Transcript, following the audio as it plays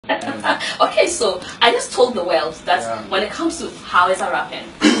Okay, so I just told the world that when it comes to how is that rapping,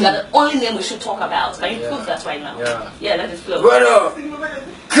 you are the only name we should talk about. Can you prove that right now? Yeah, that is flow. Brother,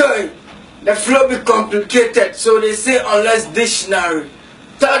 okay, the flow be complicated, so they say unless dictionary.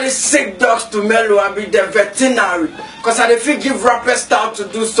 Tell the sick dogs to mellow and be the veterinary. Cause I don't give rappers style to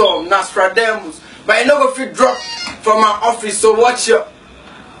do some Nostradamus. But I know if you drop from my office, so watch your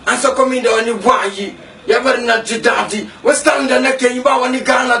answer coming the only one ye. You ever not daddy. What's time the neck and you buy one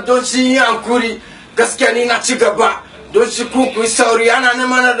Ghana, don't see and kuri. Gaskani na chigaba. Don't you cook with Saudi and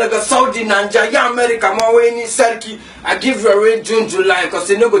Anamana the Saudi Nanja, ya America, my way in Serki. I give you a range June, July, cause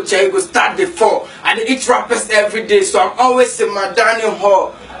you know go check, go start the fall. I eat rappers every day, so I'm always in my dining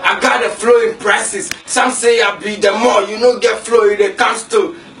hall. I got the flow in prices. Some say I be the more, you know get flow, it comes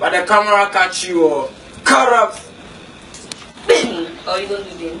to, but the camera catch you or corrupt. Oh, you don't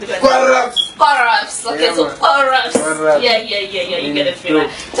do the Corrupt. Corrupts. Okay, yeah, so corrupts. Yeah. You get it, feel.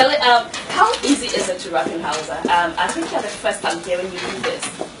 Tell it. How easy is it to rap in Hausa? I think you're the first time hearing you do this.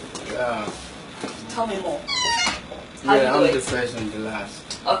 Yeah. Tell me more. Yeah, I'm the first and the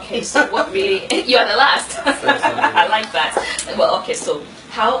last. Okay, so what really? You are the last. I like that. Well, okay, so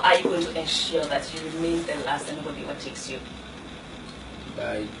how are you going to ensure that you remain the last and nobody overtakes you?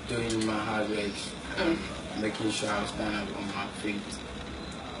 By doing my hard work, making sure I stand up on my feet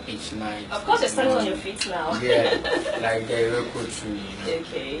each night. Of course, you're standing on your feet now. Yeah, like they record to me. You know?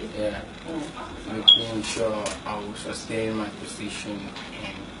 Okay. Yeah. Making sure I will sustain my position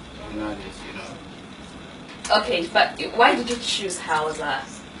and others, you know. Okay, but why did you choose Hausa?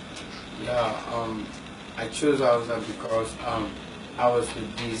 Yeah, I chose Hausa because I was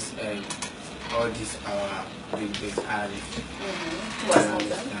with these all these big artists.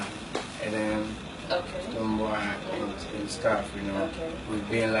 And then Stoneboy and stuff, you know. We've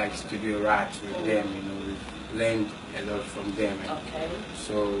been like studio rats with them, you know. We've learned a lot from them.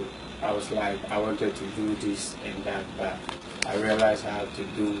 So I was like, I wanted to do this and that, but I realized I have to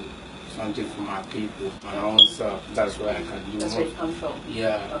do something for my people, my own self. That's where I can do. That's where you come from.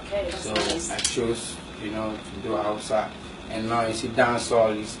 Yeah. Okay, that's so nice. I chose, you know, to do Hausa. And now you see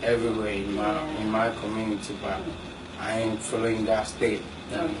dancehall is everywhere in my community, but I ain't following that state.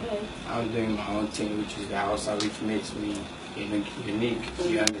 I'm doing my own thing, which is the Hausa, which makes me unique.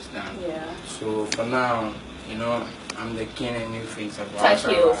 You understand? Yeah. So for now, you know, I'm the king and new things of Thank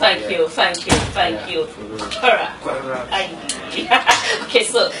you. Okay,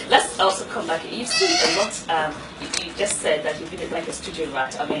 so let's also come back. You've seen a lot. You just said that you've been like a studio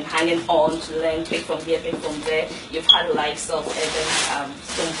rat. I mean, hanging on to learn, pick from here, pick from there. You've had the likes of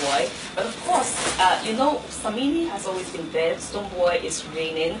Stoneboy, but of course, you know, Samini has always been there. Stoneboy is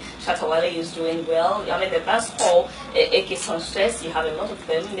reigning. Shatawale is doing well. I mean, the dance hall, AK Stress, you have a lot of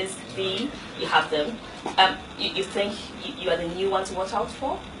them. Miss B, you have them. You think you are the new one to watch out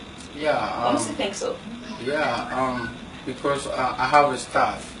for? Yeah. Honestly, think so. Yeah. Because I have a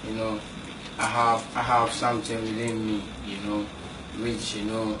staff, you know. I have something within me, you know, which, you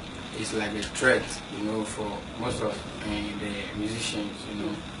know, is like a threat, you know, for most of the musicians, you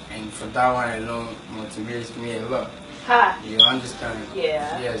know. And for that one alone motivates me a lot. You understand?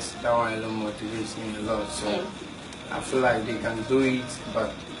 Yeah. Yes, that one alone motivates me a lot. So I feel like they can do it,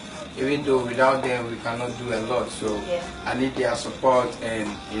 but even though without them we cannot do a lot. So I need their support and,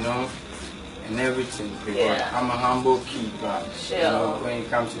 you know, and everything, because I'm a humble kid, but you know, when it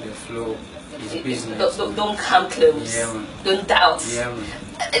comes to the flow, it's business. Don't come close. Yeah, man. Don't doubt. Yeah,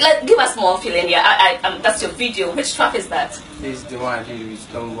 man. Give us more feeling here. That's your video. Which track is that? This is the one I did with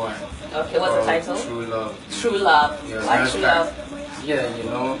Stoneboy. Okay, what's the title? True Love. True Love. Yeah, why True Love? Yeah, you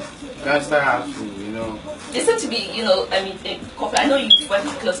know, gangsta has to, you know. You seem to be, you know, I mean, I know you work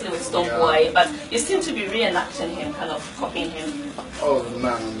closely with Stoneboy, but you seem to be reenacting him, kind of copying him. Oh,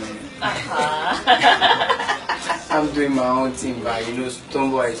 man. I'm doing my own thing, but you know,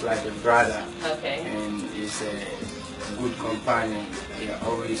 Stoneboy is like a brother. Okay. And he's a good companion. He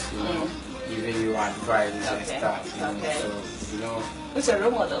always, you know, giving you advice and stuff. You know? So, you know. Who's your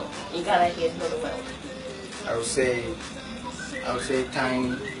role model in Ghana here in the world? I would say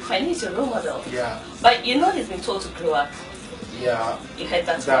Tiny. Tiny is your role model. Yeah. But you know he's been told to grow up. Yeah. You heard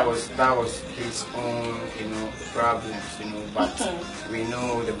that. That was his own, you know, problems, you know. But we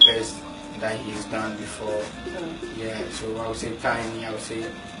know the best that he's done before. Yeah. So I would say Tiny. I would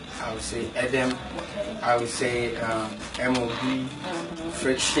say Adam. I would say MOB.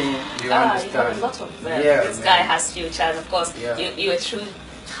 Friction. You understand? You have a lot of them. This guy has future, and of course, you're a true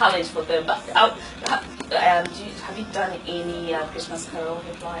challenge for them. But have you done any Christmas carol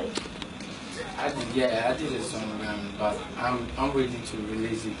with live? I did a song, but I'm ready to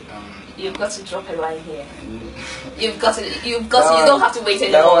release it. You've got to drop a line here. And You don't have to wait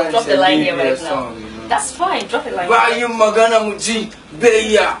anymore. Drop the line here right now. That's fine. Drop a line. Bayi magana muji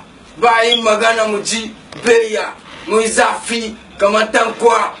beya. Bayi magana muji beya. Muizafi kama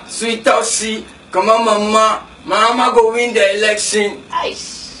tankwa sweetoshi kama mama go win the election.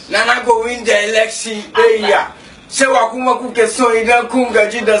 Aish. Nana go win the election beya. Shewa kuma kuke so idan kunga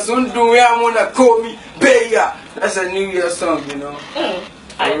jida sundu ya muna komi beya. That's a New Year song, you know.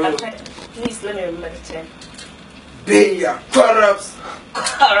 Please let me remember the term. Beya, corrupts.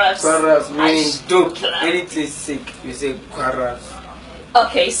 Corrupts. Meaning dope. Anything sick, you say corrupts.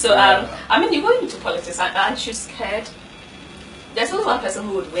 Okay, so I mean, you're going into politics. Aren't you scared? There's only one person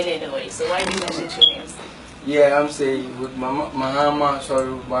who would win anyway. So why do you mention two names? Yeah, I'm saying would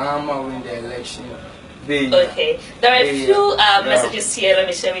Mahama win the election? Beya. Okay, there are a few messages here. Let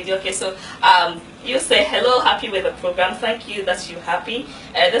me share with you. Okay, so you say hello, happy with the program. Thank you that you're happy.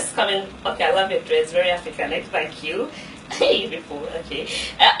 This coming. Okay, I love your dress. Very African. Thank you. Hey, people. Okay.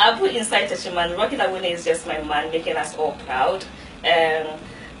 Abu Inside Tashiman, Rocky Lawune is just my man, making us all proud.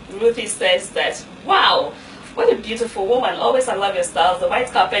 Ruthie says that, wow, what a beautiful woman. Always I love your styles. The white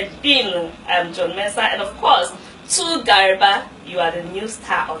carpet being John Mensah, and of course, to Gariba, you are the new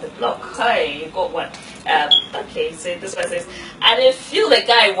star of the block. Hi, you got one. Okay, so this one says, I didn't feel the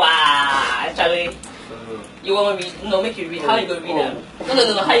guy. Wow, actually. You want to read? No, make you read. How you going to read them?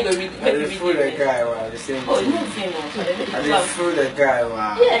 No. How you going to read? I didn't feel the guy. Wow, the same. Oh, you don't feel no. I didn't feel the guy.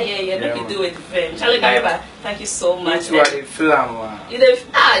 Wow. Yeah. Make you do it, friend. Charlie Gariba, thank you so much. You are the film. Wow. You did,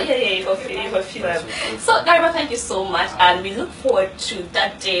 you got film. So Gariba, thank you so much, and we look forward to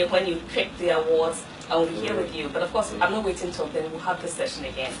that day when you pick the awards. I will be here with you, but of course I'm not waiting till then. We'll have this session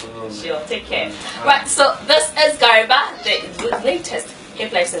again. Sure, take care. Right, so this is Gariba, the latest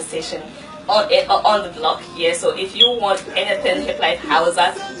hip life sensation on the block here. So if you want anything hip life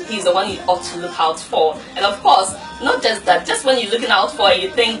Hausa, he's the one you ought to look out for. And of course, not just that, just when you're looking out for it, you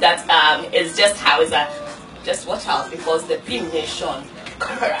think that it's just Hausa, just watch out, because the Beam Nation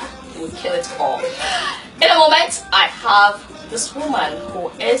will kill it all. In a moment, I have this woman who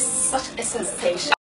is such a sensation.